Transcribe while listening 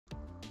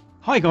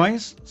Hi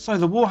guys, so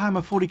the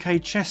Warhammer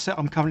 40k chess set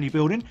I'm currently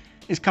building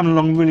is coming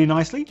along really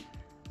nicely,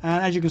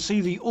 and as you can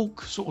see the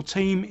Ork sort of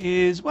team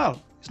is,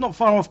 well, it's not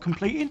far off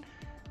completing.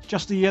 It's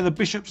just the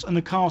bishops and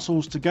the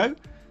castles to go,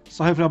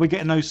 so hopefully I'll be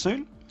getting those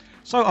soon.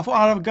 So I thought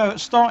I'd have a go at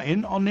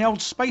starting on the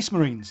old Space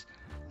Marines,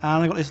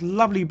 and I got this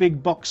lovely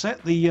big box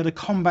set, the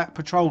Combat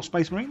Patrol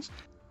Space Marines,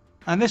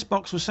 and this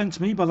box was sent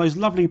to me by those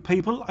lovely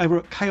people over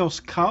at Chaos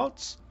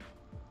Cards.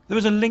 There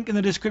is a link in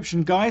the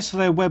description, guys, to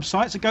their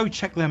website, so go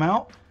check them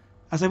out,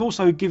 as they've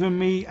also given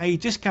me a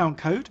discount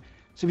code.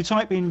 So if you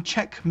type in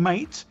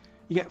checkmate,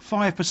 you get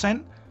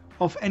 5%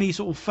 off any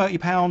sort of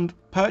 £30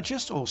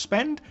 purchase or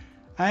spend.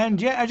 And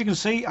yeah, as you can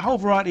see, a whole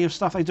variety of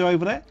stuff they do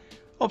over there.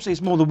 Obviously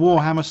it's more the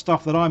Warhammer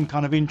stuff that I'm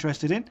kind of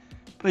interested in,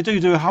 but they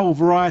do a whole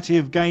variety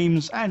of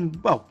games and,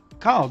 well,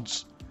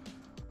 cards.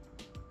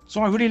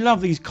 So I really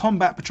love these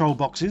Combat Patrol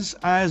boxes,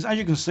 as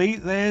you can see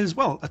there's,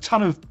 well, a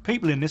ton of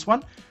people in this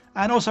one,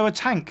 and also a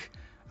tank,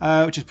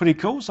 which is pretty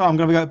cool. So I'm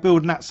going to go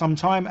building that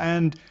sometime,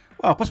 and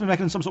well, possibly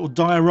making some sort of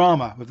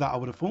diorama with that, I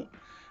would have thought.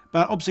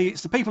 But obviously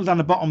it's the people down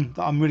the bottom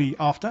that I'm really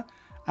after,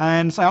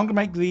 and so I'm going to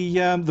make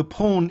the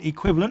pawn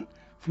equivalent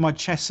for my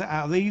chess set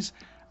out of these,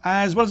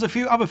 as well as a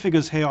few other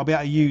figures here I'll be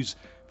able to use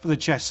for the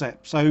chess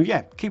set. So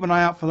yeah, keep an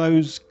eye out for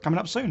those coming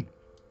up soon.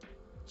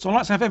 So I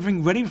like to have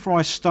everything ready before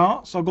I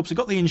start. So I've obviously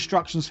got the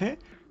instructions here.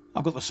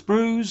 I've got the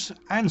sprues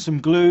and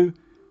some glue,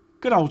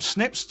 good old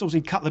snips to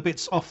obviously cut the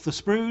bits off the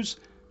sprues,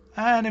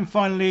 and then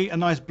finally a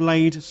nice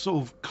blade to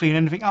sort of clean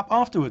anything up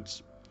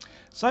afterwards.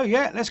 So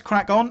yeah, let's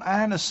crack on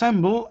and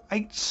assemble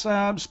 8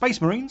 Space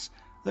Marines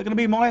that are going to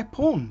be my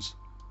pawns.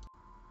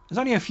 There's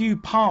only a few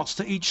parts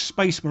to each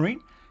Space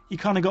Marine. You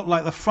kind of got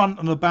like the front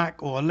and the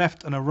back, or a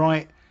left and a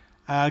right,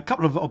 a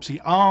couple of obviously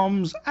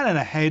arms, and then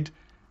a head,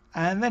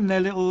 and then their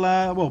little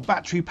well,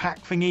 battery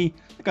pack thingy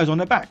that goes on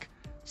their back.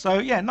 So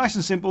yeah, nice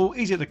and simple,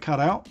 easy to cut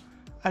out.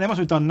 And then once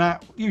we've done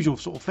that, usual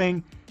sort of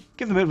thing,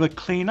 give them a bit of a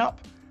clean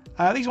up.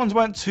 These ones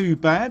weren't too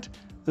bad.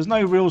 There's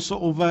no real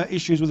sort of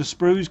issues with the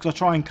sprues, because I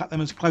try and cut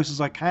them as close as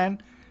I can.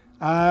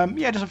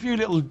 Yeah, just a few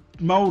little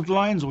mould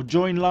lines or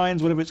join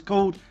lines, whatever it's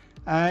called,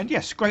 and yeah,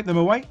 scrape them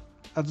away.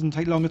 That doesn't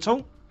take long at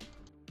all.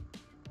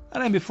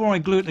 And then before I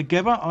glue it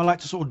together, I like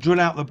to sort of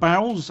drill out the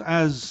barrels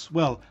as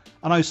well.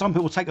 I know some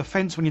people take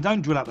offence when you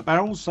don't drill out the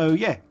barrels, so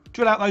yeah,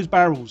 drill out those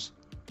barrels.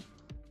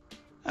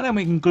 And then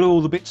we can glue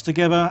all the bits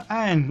together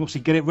and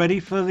obviously get it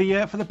ready for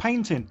the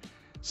painting.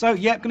 So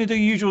yeah, going to do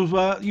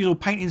usual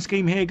painting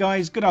scheme here,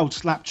 guys. Good old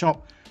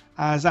slapchop,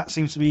 as that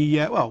seems to be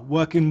well,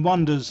 working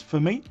wonders for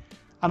me.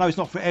 I know it's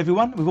not for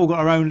everyone. We've all got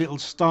our own little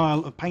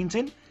style of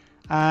painting.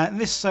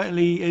 This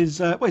certainly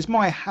is well, it's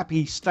my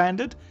happy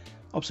standard.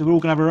 Obviously, we're all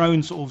going to have our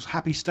own sort of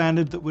happy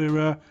standard that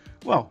we're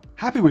well,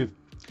 happy with.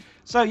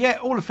 So yeah,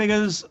 all the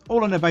figures,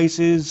 all on their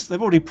bases.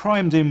 They've already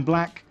primed in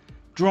black,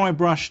 dry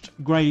brushed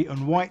grey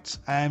and white,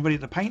 and ready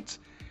to paint.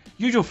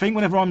 Usual thing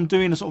whenever I'm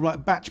doing a sort of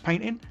like batch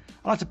painting,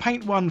 I like to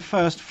paint one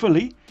first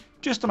fully,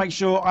 just to make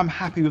sure I'm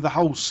happy with the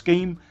whole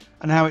scheme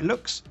and how it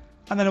looks,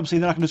 and then obviously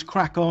then I can just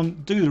crack on,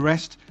 do the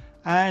rest,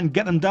 and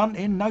get them done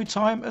in no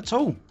time at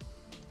all.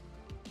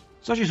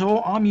 So as you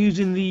saw, I'm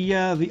using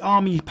the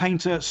Army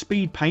Painter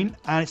Speedpaint,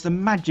 and it's the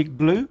magic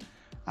blue,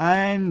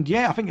 and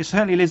yeah, I think it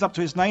certainly lives up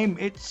to its name.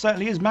 It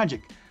certainly is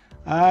magic.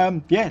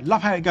 Yeah,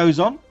 love how it goes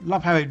on,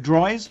 love how it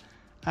dries,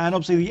 and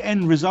obviously the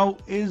end result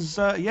is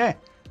yeah,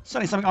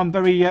 certainly something I'm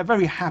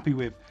very happy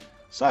with.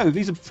 So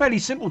these are fairly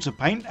simple to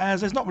paint,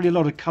 as there's not really a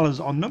lot of colours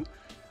on them.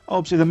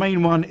 Obviously the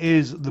main one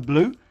is the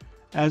blue.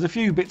 There's a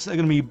few bits that are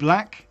going to be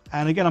black,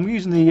 and again I'm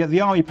using the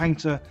Army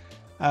Painter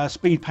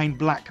Speed Paint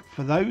Black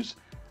for those.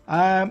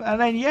 And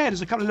then yeah,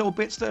 there's a couple of little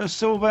bits that are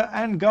silver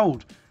and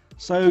gold.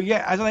 So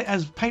yeah,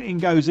 as painting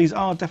goes, these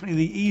are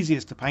definitely the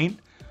easiest to paint.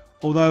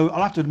 Although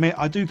I'll have to admit,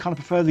 I do kind of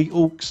prefer the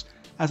Orks,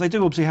 as they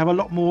do obviously have a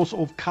lot more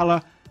sort of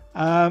colour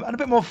and a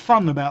bit more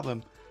fun about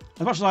them.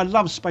 As much as I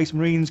love Space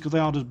Marines because they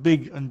are just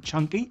big and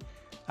chunky,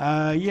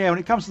 yeah, when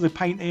it comes to the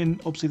painting,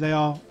 obviously they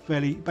are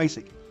fairly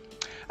basic.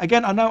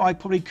 Again, I know I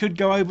probably could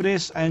go over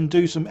this and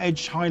do some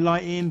edge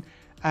highlighting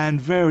and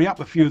vary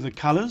up a few of the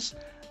colours.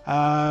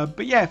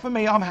 But yeah, for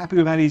me, I'm happy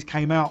with how these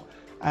came out.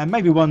 And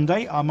maybe one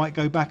day I might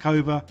go back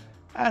over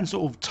and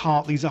sort of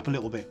tart these up a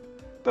little bit.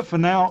 But for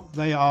now,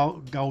 they are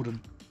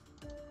golden.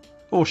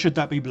 Or should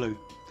that be blue?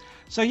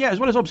 So yeah, as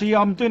well as obviously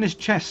I'm doing this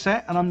chess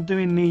set, and I'm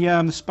doing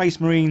the Space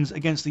Marines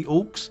against the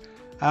Orks.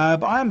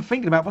 But I am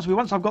thinking about possibly,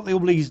 once I've got all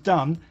these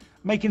done,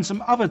 making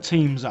some other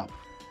teams up,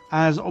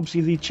 as obviously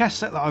the chess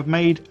set that I've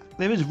made,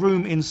 there is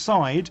room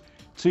inside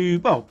to,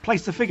 well,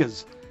 place the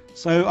figures,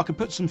 so I could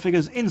put some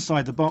figures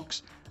inside the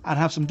box and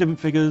have some different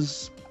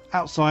figures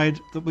outside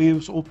that we were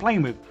sort of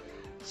playing with.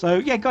 So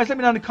yeah, guys, let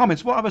me know in the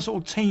comments, what other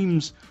sort of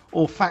teams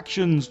or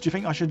factions do you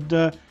think I should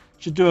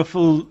do a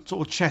full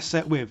sort of chess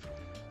set with?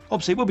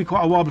 Obviously it will be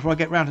quite a while before I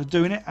get around to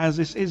doing it, as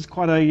this is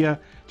quite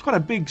a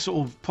big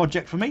sort of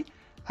project for me,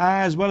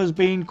 as well as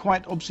being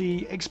quite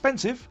obviously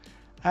expensive,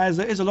 as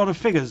there is a lot of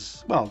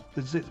figures. Well,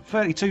 there's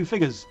 32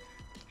 figures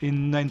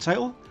in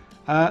total.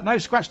 No,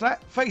 scratch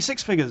that,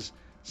 36 figures.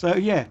 So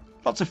yeah,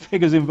 lots of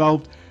figures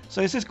involved. So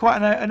this is quite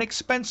an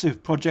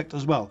expensive project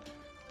as well.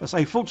 But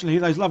say, fortunately,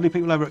 those lovely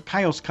people over at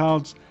Chaos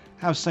Cards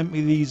have sent me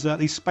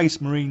these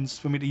Space Marines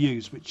for me to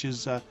use, which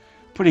is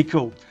pretty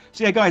cool.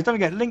 So yeah, guys, don't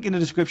forget, link in the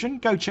description.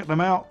 Go check them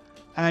out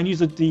and use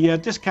the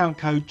discount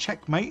code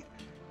CHECKMATE,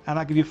 and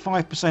that'll give you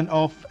 5%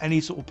 off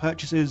any sort of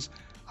purchases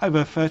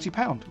over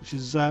 £30, which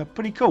is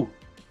pretty cool.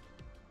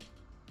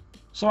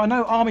 So I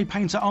know Army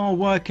Painter are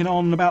working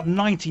on about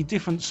 90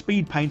 different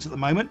speed paints at the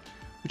moment,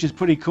 which is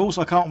pretty cool.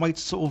 So I can't wait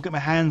to sort of get my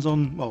hands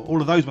on, well,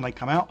 all of those when they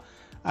come out.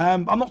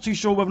 I'm not too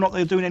sure whether or not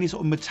they're doing any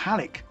sort of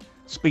metallic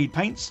speed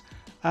paints,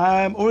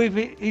 or if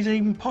it is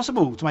even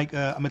possible to make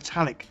a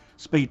metallic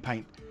speed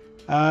paint.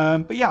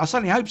 But yeah, I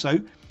certainly hope so,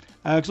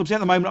 because obviously at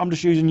the moment I'm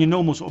just using your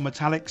normal sort of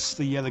metallics,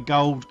 the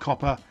gold,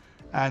 copper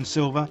and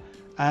silver,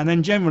 and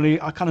then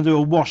generally I kind of do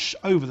a wash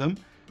over them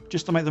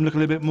just to make them look a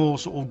little bit more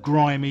sort of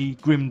grimy,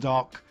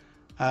 grimdark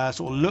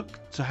sort of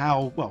look to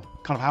how, well,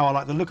 kind of how I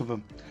like the look of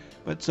them.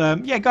 But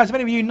yeah, guys, if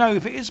any of you know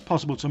if it is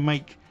possible to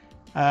make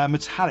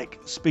metallic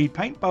speed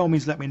paint, by all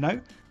means let me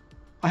know.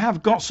 I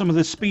have got some of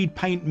the speed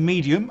paint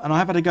medium, and I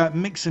have had to go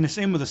mixing this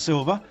in with the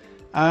silver,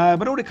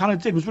 but all it kind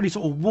of did was really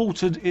sort of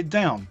watered it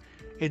down.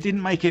 It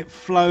didn't make it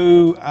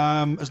flow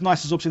as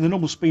nice as obviously the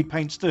normal speed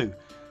paints do.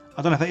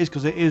 I don't know if that is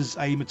because it is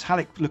a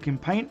metallic looking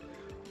paint,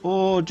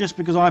 or just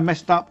because I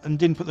messed up and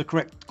didn't put the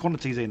correct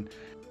quantities in.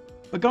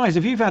 But guys,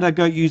 if you've had a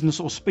go at using the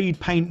sort of speed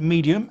paint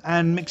medium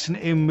and mixing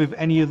it in with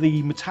any of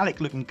the metallic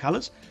looking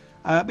colours,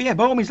 but yeah,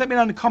 by all means let me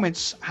know in the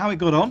comments how it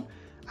got on,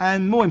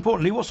 and more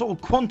importantly, what sort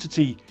of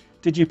quantity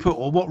did you put,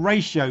 or what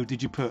ratio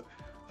did you put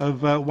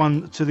of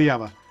one to the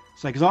other.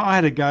 So because I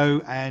had a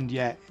go, and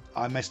yeah,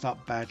 I messed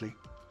up badly.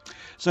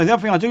 So the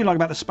other thing I do like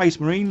about the Space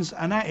Marines,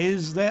 and that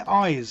is their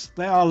eyes.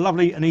 They are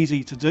lovely and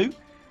easy to do,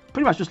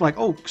 pretty much just like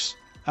Orks.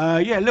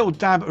 Yeah, a little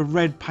dab of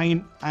red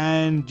paint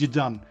and you're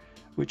done,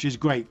 which is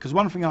great, because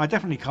one thing I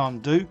definitely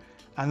can't do,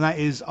 and that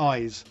is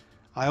eyes.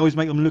 I always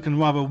make them looking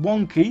rather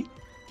wonky,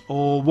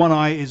 or one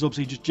eye is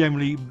obviously just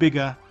generally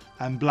bigger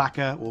and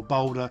blacker or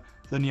bolder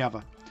than the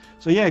other.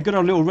 So yeah, good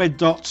old little red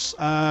dots.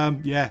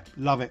 Yeah,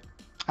 love it.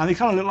 And they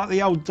kind of look like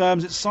the old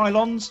it's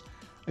Cylons.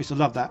 I used to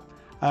love that.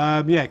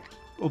 Yeah,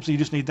 obviously you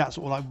just need that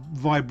sort of like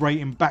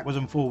vibrating backwards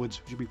and forwards,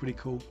 which would be pretty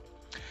cool.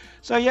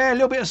 So yeah, a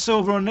little bit of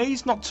silver on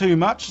these, not too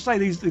much. I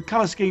say the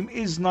colour scheme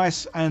is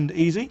nice and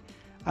easy.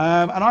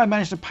 And I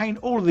managed to paint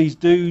all of these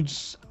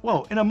dudes,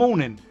 well, in a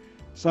morning.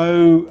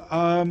 So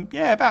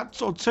yeah, about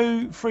sort of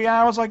 2-3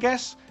 hours, I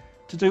guess,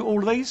 to do all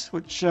of these,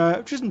 which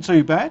isn't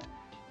too bad.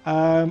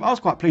 I was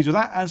quite pleased with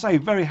that, and say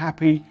very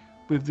happy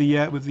with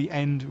the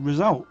end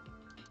result.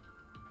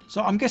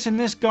 So I'm guessing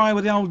this guy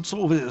with the old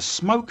sort of a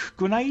smoke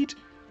grenade,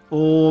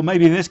 or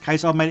maybe in this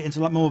case I've made it into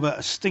like more of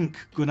a stink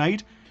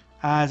grenade,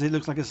 as it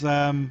looks like it's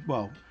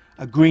well,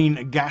 a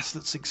green gas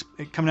that's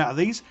coming out of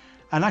these.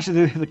 And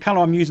actually the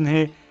colour I'm using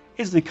here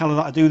is the colour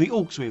that I do the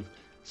Orks with.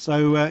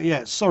 So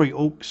yeah, sorry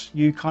Orks,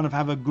 you kind of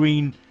have a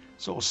green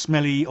sort of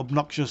smelly,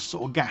 obnoxious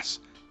sort of gas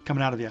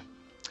coming out of you.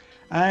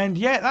 And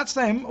yeah, that's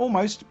them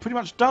almost pretty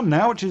much done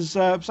now, which is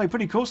say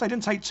pretty cool. So they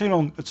didn't take too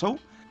long at all.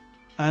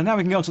 And now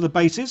we can get on to the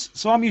bases.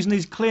 So I'm using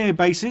these clear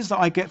bases that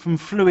I get from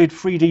Fluid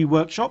 3D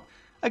Workshop.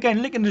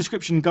 Again, link in the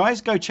description,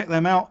 guys. Go check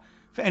them out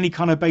for any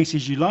kind of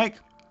bases you like.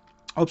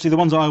 Obviously the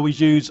ones I always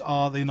use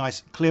are the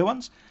nice clear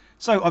ones.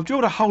 So I've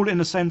drilled a hole in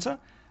the centre,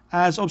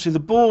 as obviously the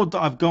board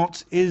that I've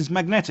got is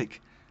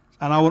magnetic,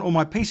 and I want all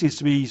my pieces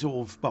to be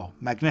sort of, well,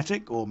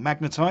 magnetic or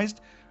magnetised,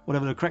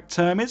 whatever the correct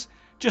term is,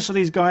 just so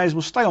these guys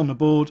will stay on the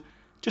board,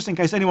 just in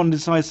case anyone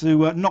decides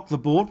to knock the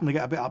board when they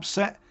get a bit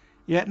upset.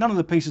 Yeah, none of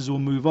the pieces will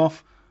move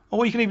off,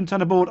 or you can even turn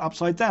the board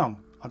upside down.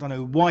 I don't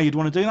know why you'd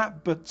want to do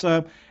that, but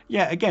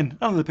yeah, again,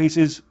 none of the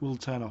pieces will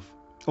turn off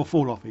or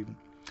fall off even.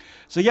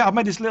 So yeah, I've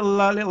made this little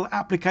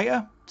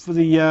applicator for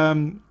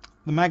the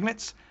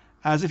magnets,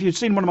 as if you'd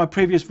seen one of my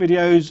previous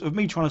videos of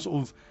me trying to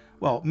sort of,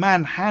 well,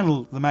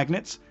 manhandle the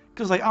magnets,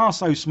 because they are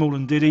so small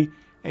and diddy,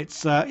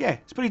 it's yeah,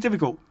 it's pretty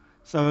difficult.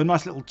 So a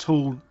nice little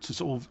tool to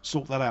sort of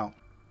sort that out.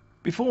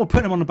 Before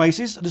putting them on the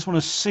bases, I just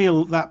want to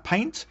seal that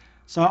paint.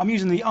 So I'm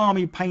using the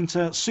Army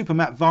Painter Super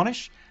Matte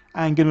Varnish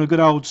and give them a good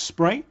old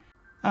spray,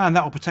 and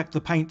that will protect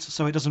the paint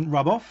so it doesn't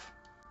rub off.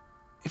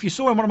 If you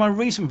saw in one of my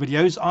recent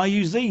videos, I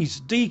used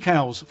these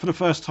decals for the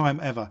first time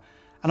ever,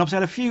 and I've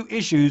had a few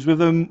issues with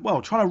them,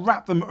 well, trying to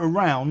wrap them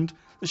around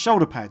the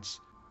shoulder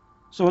pads.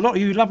 So a lot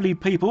of you lovely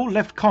people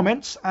left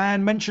comments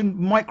and mentioned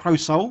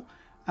microsole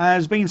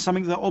as being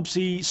something that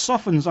obviously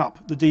softens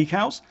up the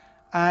decals,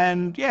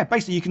 and yeah,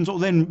 basically you can sort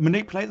of then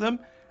manipulate them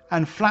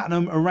and flatten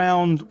them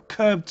around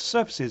curved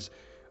surfaces,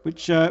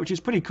 which is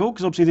pretty cool,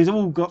 because obviously they've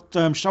all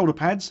got shoulder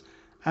pads,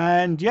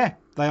 and yeah,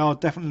 they are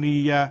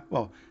definitely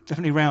well,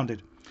 definitely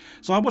rounded.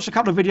 So I watched a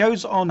couple of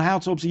videos on how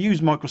to obviously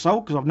use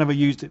microsole, because I've never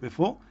used it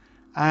before,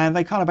 and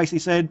they kind of basically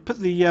said put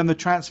the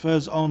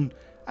transfers on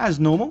as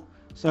normal,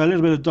 so a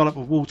little bit of dollop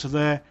of water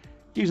there,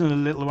 using a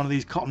little one of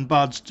these cotton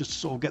buds just to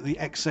sort of get the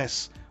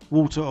excess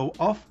water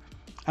off,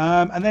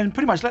 and then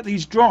pretty much let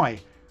these dry,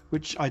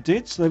 which I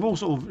did. So they've all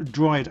sort of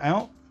dried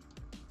out,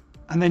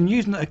 and then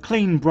using a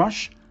clean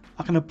brush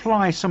I can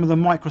apply some of the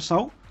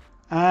microsole,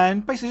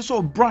 and basically just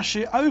sort of brush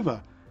it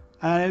over.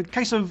 A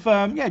case of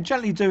yeah,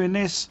 gently doing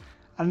this,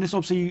 and this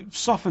obviously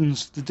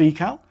softens the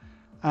decal,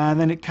 and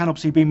then it can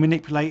obviously be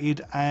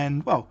manipulated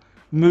and, well,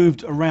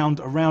 moved around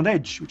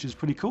edge, which is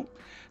pretty cool.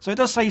 So it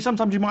does say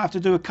sometimes you might have to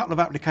do a couple of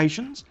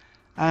applications,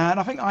 and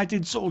I think I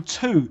did sort of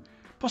 2,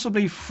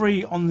 possibly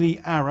 3 on the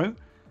arrow,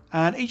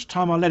 and each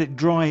time I let it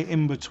dry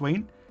in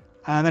between,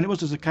 and then it was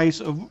just a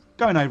case of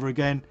going over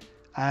again,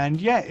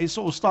 and yeah, it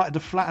sort of started to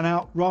flatten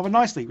out rather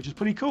nicely, which is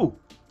pretty cool.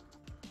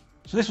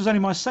 So this was only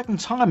my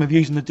 2nd time of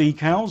using the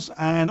decals,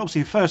 and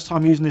obviously the 1st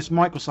time using this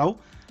microsole,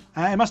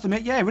 and I must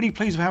admit, yeah, really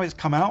pleased with how it's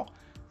come out,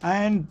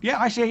 and yeah,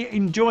 I actually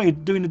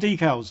enjoyed doing the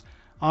decals.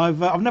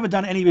 I've never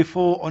done any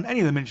before on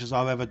any of the miniatures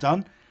I've ever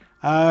done,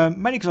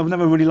 mainly because I've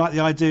never really liked the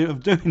idea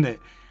of doing it.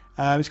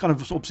 It's kind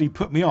of obviously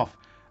put me off.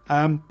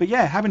 But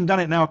yeah, having done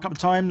it now a couple of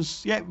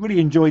times, yeah, really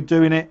enjoyed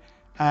doing it,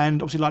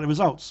 and obviously like the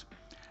results.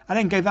 And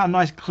then gave that a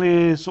nice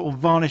clear sort of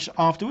varnish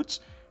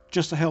afterwards,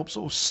 just to help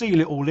sort of seal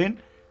it all in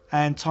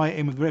and tie it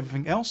in with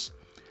everything else.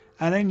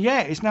 And then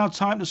yeah, it's now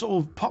time to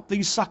sort of pop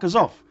these suckers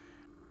off.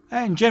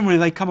 And generally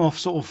they come off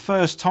sort of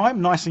first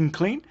time, nice and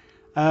clean.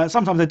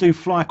 Sometimes they do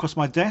fly across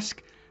my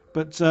desk,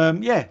 but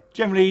yeah,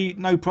 generally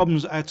no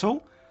problems at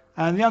all.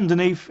 And the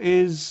underneath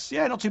is,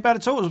 yeah, not too bad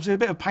at all. There's obviously a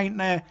bit of paint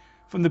there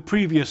from the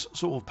previous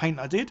sort of paint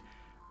I did,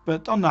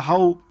 but on the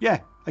whole, yeah,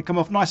 they come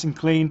off nice and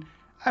clean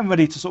and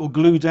ready to sort of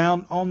glue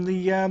down on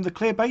the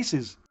clear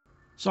bases.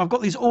 So I've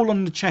got these all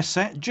on the chest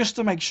set just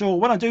to make sure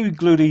when I do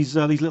glue these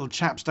little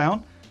chaps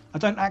down, I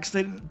don't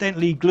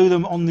accidentally glue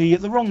them on the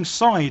wrong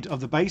side of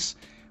the base,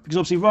 because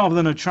obviously rather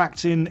than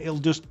attracting, it'll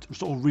just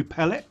sort of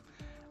repel it.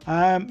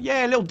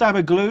 Yeah, a little dab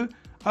of glue.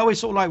 I always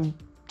sort of like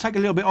take a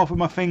little bit off with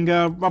my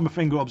finger, rub my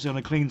finger obviously on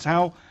a clean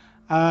towel,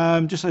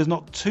 just so there's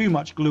not too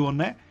much glue on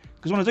there.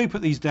 Because when I do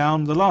put these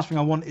down, the last thing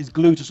I want is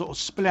glue to sort of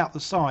spill out the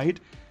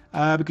side,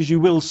 because you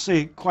will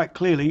see it quite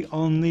clearly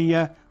on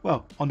the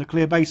well, on the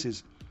clear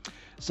bases.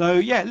 So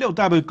yeah, a little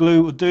dab of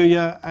glue will do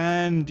you,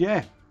 and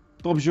yeah,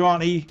 Bob's your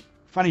auntie,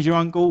 Fanny's your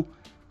uncle,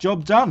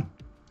 job done.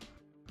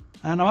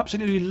 And I'm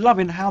absolutely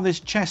loving how this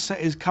chess set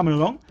is coming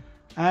along,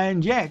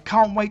 and yeah,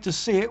 can't wait to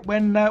see it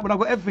when I've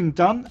got everything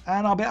done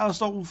and I'll be able to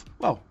sort of,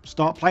 well,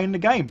 start playing the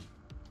game.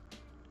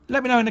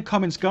 Let me know in the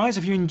comments, guys,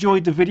 if you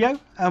enjoyed the video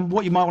and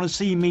what you might want to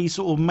see me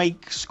sort of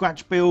make,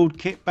 scratch build,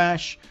 kit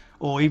bash,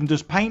 or even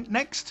just paint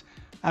next,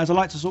 as I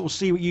like to sort of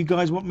see what you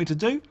guys want me to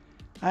do.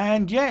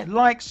 And yeah,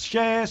 like,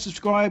 share,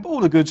 subscribe,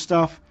 all the good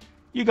stuff.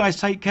 You guys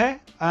take care,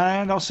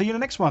 and I'll see you in the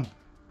next one.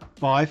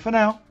 Bye for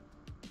now.